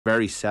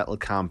very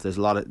settled camp. There's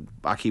a lot of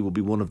Aki will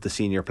be one of the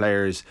senior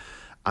players,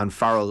 and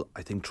Farrell,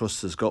 I think,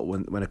 trusts his gut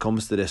when it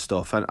comes to this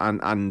stuff,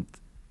 and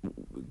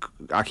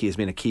Aki has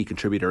been a key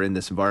contributor in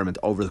this environment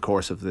over the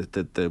course of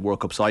the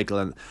World Cup cycle,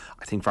 and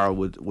I think Farrell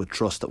would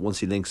trust that once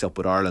he links up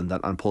with Ireland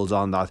and pulls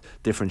on that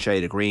different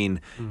shade of green,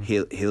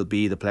 he'll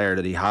be the player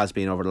that he has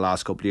been over the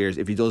last couple of years.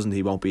 If he doesn't,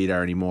 he won't be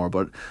there anymore,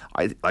 but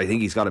I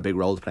think he's got a big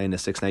role to play in the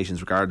Six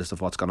Nations regardless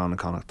of what's gone on in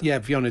Connacht. Yeah,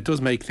 Fiona, it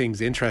does make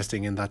things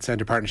interesting in that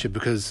centre partnership,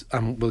 because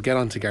we'll get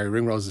on to Garry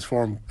Ringrose's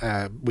form,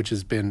 which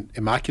has been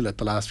immaculate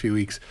the last few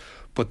weeks.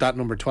 But that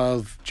number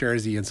 12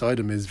 jersey inside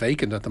him is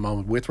vacant at the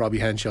moment, with Robbie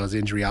Henshaw's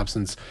injury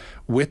absence,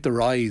 with the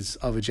rise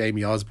of a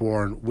Jamie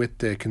Osborne, with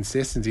the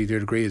consistency to a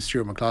degree of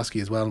Stuart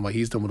McCloskey as well, and what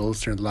he's done with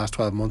Ulster in the last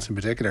 12 months in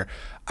particular,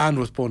 and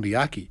with Bundee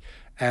Aki.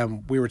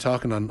 We were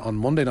talking on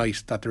Monday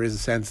night that there is a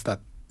sense that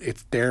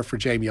it's there for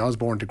Jamie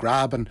Osborne to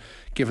grab, and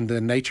given the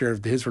nature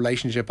of his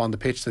relationship on the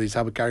pitch that he's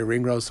had with Garry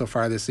Ringrose so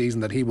far this season,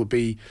 that he would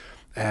be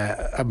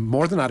a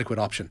more than adequate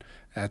option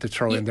to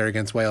throw in there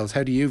against Wales.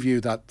 How do you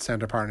view that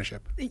centre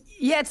partnership?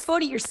 Yeah, it's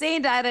funny you're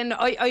saying that, and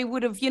I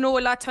would have, a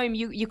lot of time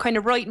you kind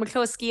of write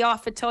McCloskey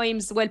off at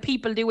times, well,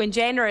 people do in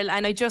general,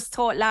 and I just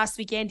thought last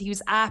weekend he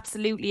was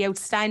absolutely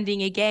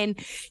outstanding again.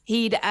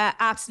 He'd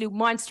absolute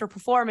monster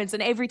performance,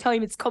 and every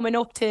time it's coming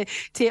up to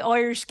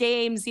Irish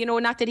games,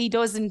 not that he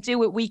doesn't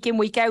do it week in,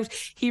 week out,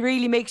 he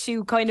really makes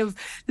you kind of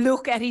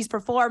look at his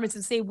performance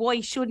and say,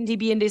 why shouldn't he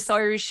be in this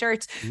Irish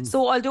shirt?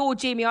 So although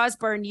Jamie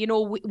Osborne,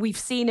 we've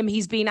seen him,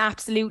 he's been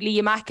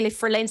absolutely immaculate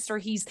for Leinster.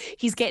 He's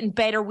getting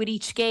better with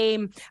each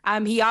game.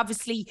 He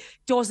obviously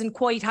doesn't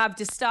quite have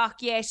the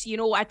stock yet,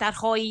 at that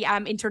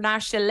high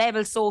international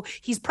level. So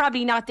he's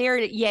probably not there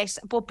yet.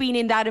 But being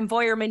in that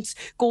environment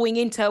going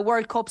into a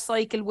World Cup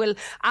cycle will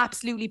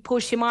absolutely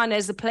push him on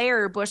as a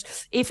player. But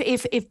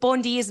if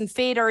Bundee isn't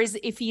fit, or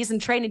if he isn't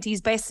training to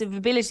his best of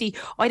ability,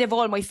 I'd have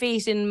all my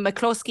faith in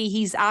McCloskey.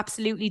 He's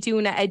absolutely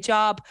doing a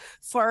job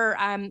for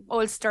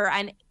Ulster,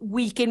 and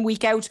week in,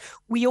 week out,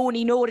 we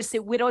only notice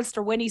it with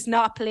Ulster when he's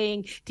not playing,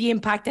 the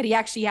impact that he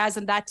actually has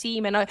on that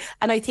team, and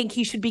I think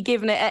he should be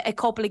given a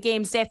couple of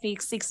games, definitely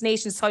Six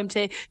Nations time,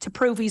 to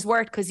prove his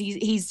worth, because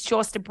he's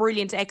just a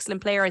brilliant,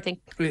 excellent player, I think.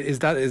 Is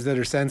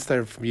there a sense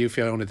there from you,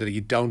 Fiona, that you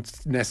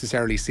don't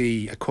necessarily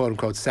see a quote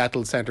unquote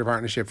settled centre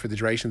partnership for the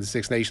duration of the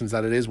Six Nations,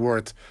 that it is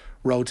worth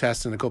road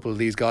testing a couple of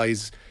these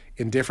guys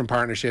in different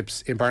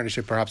partnerships, in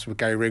partnership perhaps with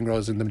Garry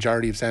Ringrose in the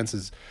majority of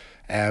senses,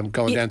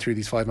 going down through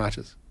these 5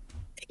 matches?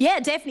 Yeah,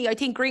 definitely. I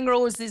think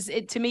Ringrose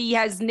to me,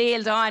 has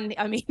nailed on.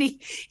 I mean,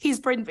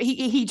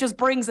 he just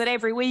brings it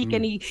every week,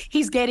 and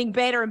he's getting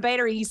better and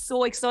better. He's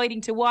so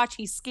exciting to watch.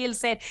 His skill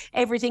set,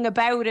 everything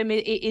about him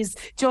is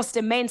just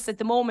immense at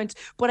the moment.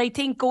 But I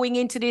think going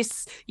into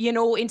this,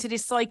 into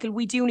this cycle,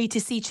 we do need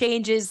to see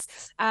changes,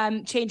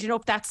 changing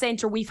up that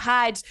centre. We've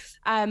had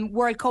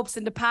World Cups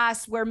in the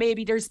past where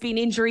maybe there's been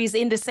injuries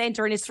in the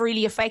centre, and it's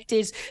really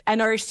affected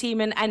an Irish team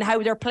and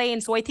how they're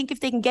playing. So I think if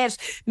they can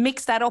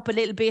mix that up a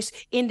little bit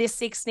in this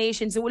Six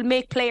Nations, it will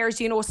make players,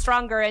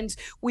 stronger, and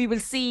we will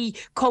see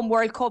come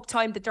World Cup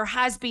time that there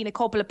has been a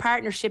couple of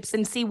partnerships,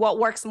 and see what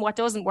works and what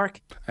doesn't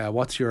work.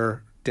 What's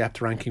your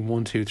depth ranking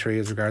 1, 2, 3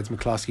 as regards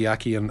McCloskey,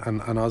 Aki and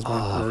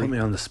Osborne? Put me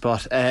on the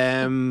spot.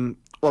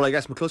 Well, I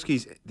guess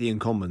McCloskey's the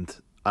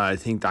incumbent. I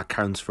think that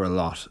counts for a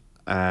lot.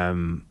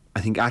 I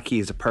think Aki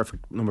is a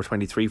perfect number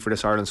 23 for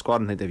this Ireland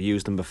squad. I think they've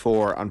used him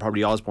before, and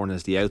probably Osborne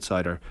is the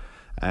outsider.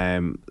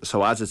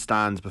 So as it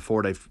stands,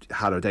 before they've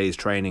had a day's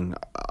training,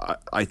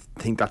 I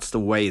think that's the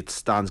way it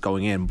stands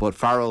going in. But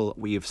Farrell,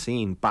 we have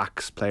seen,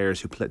 backs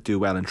players who do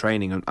well in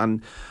training,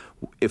 and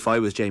if I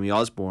was Jamie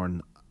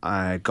Osborne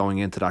going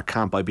into that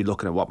camp, I'd be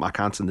looking at what Mac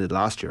Hansen did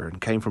last year, and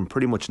came from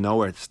pretty much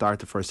nowhere to start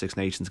the first Six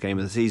Nations game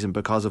of the season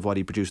because of what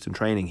he produced in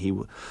training. He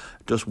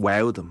just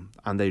wowed them,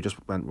 and they just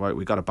went, right,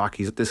 we got to back.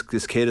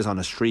 This kid is on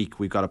a streak.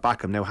 We've got to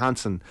back him. Now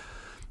Hansen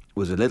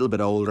was a little bit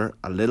older,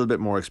 a little bit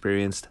more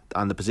experienced,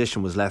 and the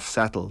position was less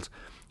settled,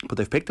 but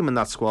they've picked him in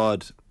that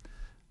squad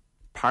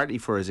partly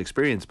for his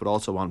experience, but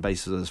also on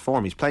basis of his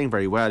form. He's playing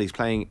very well. He's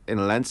playing in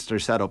a Leinster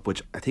setup,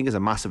 which I think is a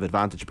massive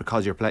advantage,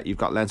 because you've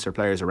got Leinster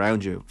players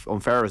around you,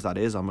 unfair as that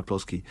is on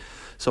McCloskey.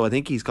 So I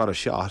think he's got a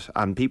shot,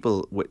 and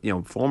people with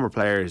former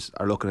players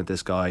are looking at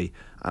this guy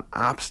and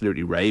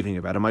absolutely raving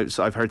about him.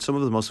 I've heard some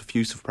of the most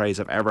effusive praise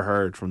I've ever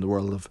heard from the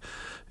world of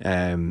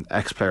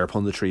ex-player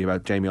punditry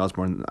about Jamie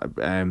Osborne,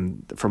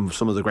 from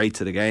some of the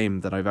greats of the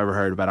game that I've ever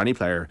heard about any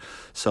player.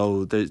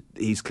 So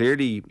he's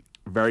clearly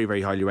very,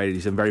 very highly rated.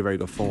 He's in very, very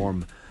good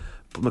form.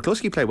 But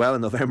McCloskey played well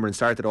in November and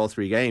started all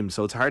 3 games,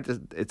 so it's hard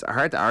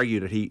to argue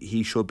that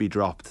he should be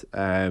dropped.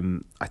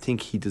 I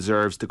think he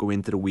deserves to go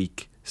into the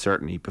week,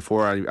 certainly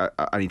before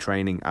any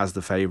training, as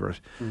the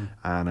favourite,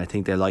 and I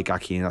think they like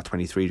Aki in that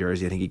 23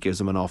 jersey. I think he gives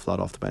them an awful lot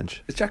off the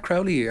bench. Is Jack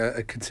Crowley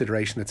a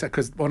consideration?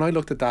 Because when I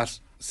looked at that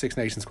Six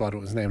Nations squad,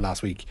 what was named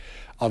last week,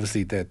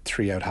 obviously the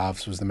 3 out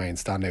halves was the main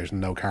standout, and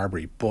no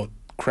Carberry, but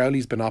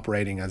Crowley's been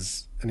operating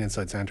as an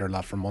inside centre a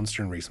lot for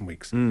Munster in recent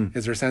weeks.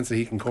 Is there a sense that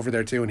he can cover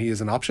there too and he is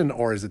an option,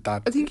 or is it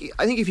that? I think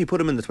if you put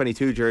him in the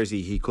 22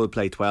 jersey, he could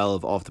play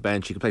 12 off the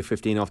bench. He could play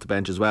 15 off the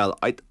bench as well.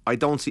 I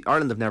don't see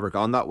Ireland have never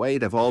gone that way.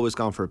 They've always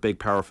gone for a big,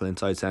 powerful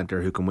inside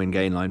centre who can win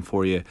gain line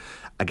for you.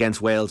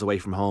 Against Wales away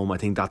from home, I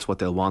think that's what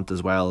they'll want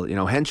as well. You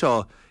know,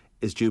 Henshaw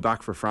is due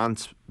back for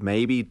France,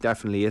 maybe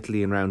definitely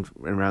Italy in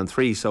round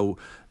 3. So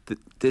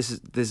this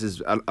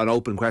is an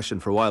open question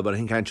for a while. But I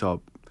think Henshaw,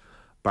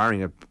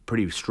 barring a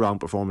pretty strong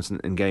performance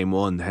in game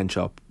 1,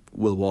 Henshaw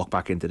will walk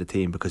back into the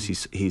team because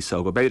he's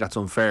so good. Maybe that's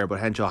unfair,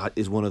 but Henshaw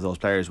is one of those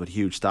players with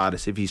huge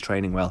status. If he's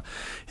training well,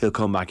 he'll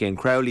come back in.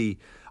 Crowley,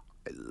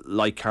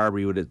 like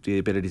Carberry, with the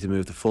ability to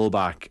move the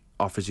full-back,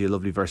 offers you a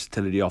lovely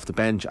versatility off the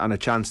bench and a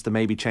chance to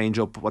maybe change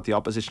up what the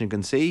opposition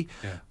can see.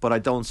 But I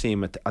don't see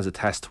him as a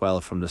test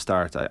 12 from the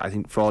start. I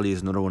think Frawley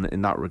is another one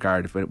in that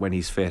regard when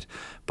he's fit.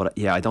 But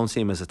yeah, I don't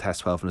see him as a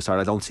test 12 from the start.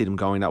 I don't see them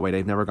going that way.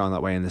 They've never gone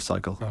that way in this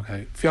cycle.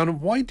 Okay, Fiona,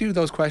 why do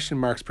those question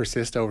marks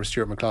persist over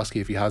Stuart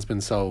McCloskey if he has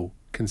been so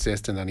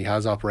consistent and he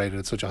has operated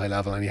at such a high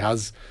level and he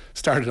has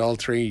started all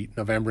 3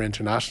 November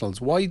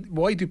internationals? Why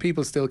do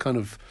people still kind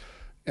of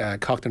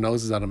cock their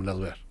noses at him a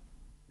little bit?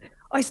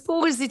 I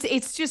suppose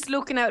it's just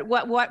looking at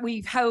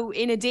how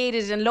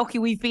inundated and lucky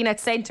we've been at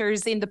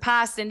centres in the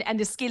past and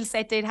the skill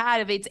set they'd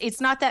had. It's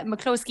not that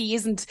McCloskey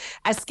isn't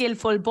a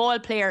skillful ball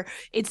player.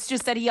 It's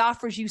just that he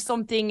offers you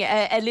something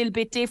a little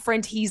bit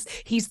different. He's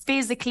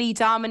physically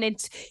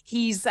dominant.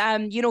 He's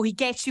he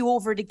gets you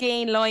over the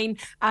gain line.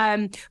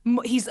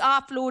 His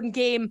offloading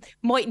game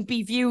mightn't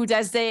be viewed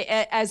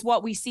as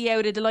what we see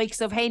out of the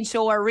likes of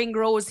Henshaw or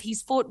Ringrose.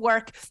 His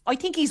footwork, I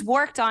think he's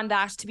worked on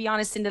that, to be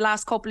honest, in the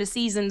last couple of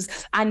seasons.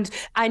 And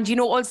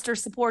Ulster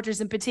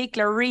supporters in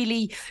particular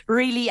really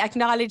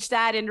acknowledge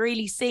that and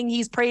really sing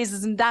his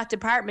praises in that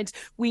department.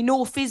 We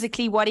know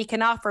physically what he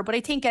can offer, but I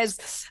think as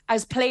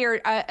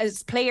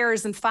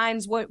players and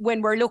fans,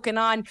 when we're looking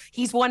on,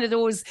 he's one of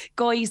those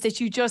guys that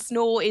you just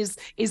know is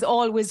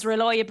always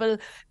reliable,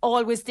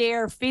 always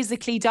there,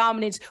 physically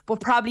dominant,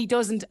 but probably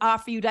doesn't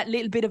offer you that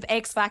little bit of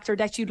X factor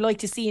that you'd like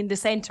to see in the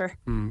centre.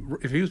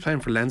 If he was playing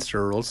for Leinster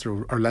or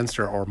Ulster or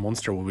Leinster or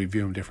Munster, would we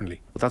view him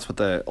differently? Well, that's what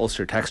the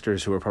Ulster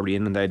texters who are probably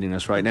inundating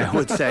us right now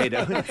would say.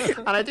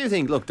 And I do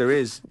think, look, there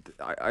is,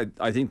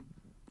 I think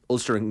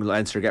Ulster and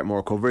Leinster get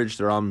more coverage.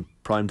 They're on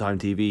primetime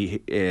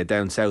TV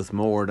down south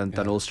more than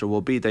Ulster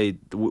will be.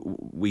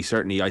 We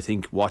certainly, I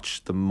think,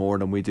 watch them more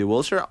than we do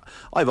Ulster.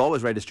 I've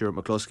always rated Stuart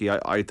McCloskey.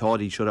 I thought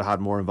he should have had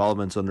more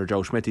involvements under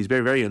Joe Schmidt. He's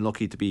very, very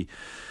unlucky to be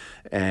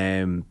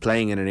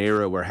playing in an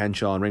era where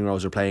Henshaw and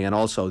Ringrose are playing, and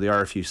also the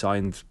RFU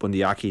signed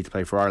Bundee Aki to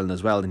play for Ireland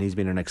as well, and he's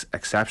been an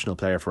exceptional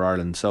player for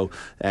Ireland. So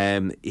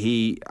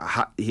he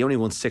only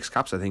won 6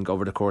 caps, I think,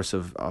 over the course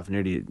of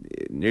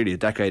nearly a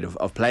decade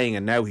of playing,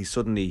 and now he's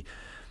suddenly,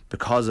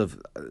 because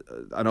of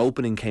an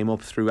opening came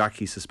up through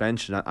Aki's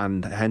suspension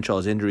and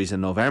Henshaw's injuries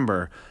in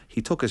November,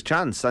 he took his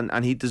chance,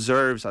 and he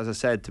deserves, as I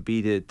said, to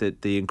be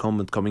the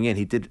incumbent coming in.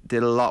 He did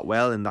a lot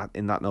well in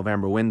that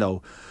November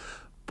window,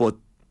 but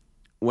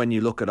when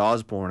you look at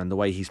Osborne and the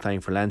way he's playing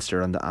for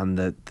Leinster and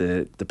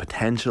the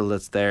potential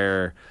that's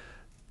there,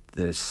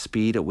 the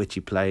speed at which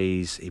he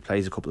can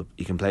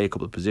play a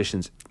couple of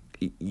positions,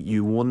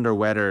 you wonder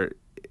whether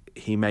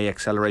he may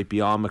accelerate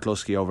beyond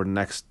McCloskey over the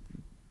next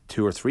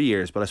 2 or 3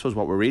 years. But I suppose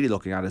what we're really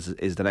looking at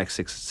is the next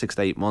six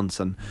to 8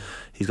 months, and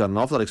he's got an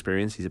awful lot of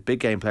experience. He's a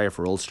big game player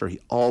for Ulster. He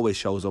always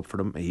shows up for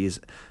them. He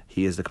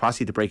has the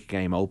capacity to break a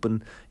game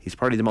open. He's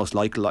probably the most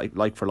like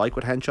for like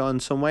with Henshaw in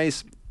some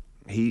ways.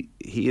 He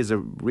is a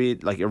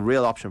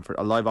real option, for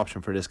a live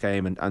option for this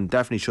game, and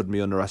definitely shouldn't be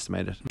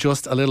underestimated.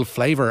 Just a little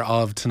flavour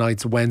of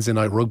tonight's Wednesday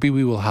night rugby.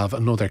 We will have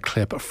another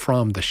clip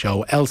from the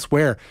show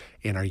elsewhere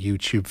in our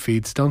YouTube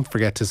feeds. Don't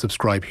forget to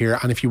subscribe here,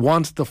 and if you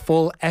want the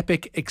full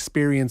epic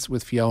experience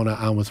with Fiona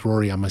and with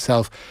Rory and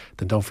myself,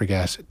 then don't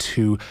forget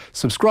to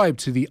subscribe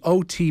to the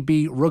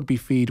OTB rugby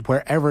feed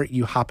wherever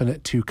you happen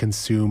to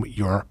consume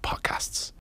your podcasts.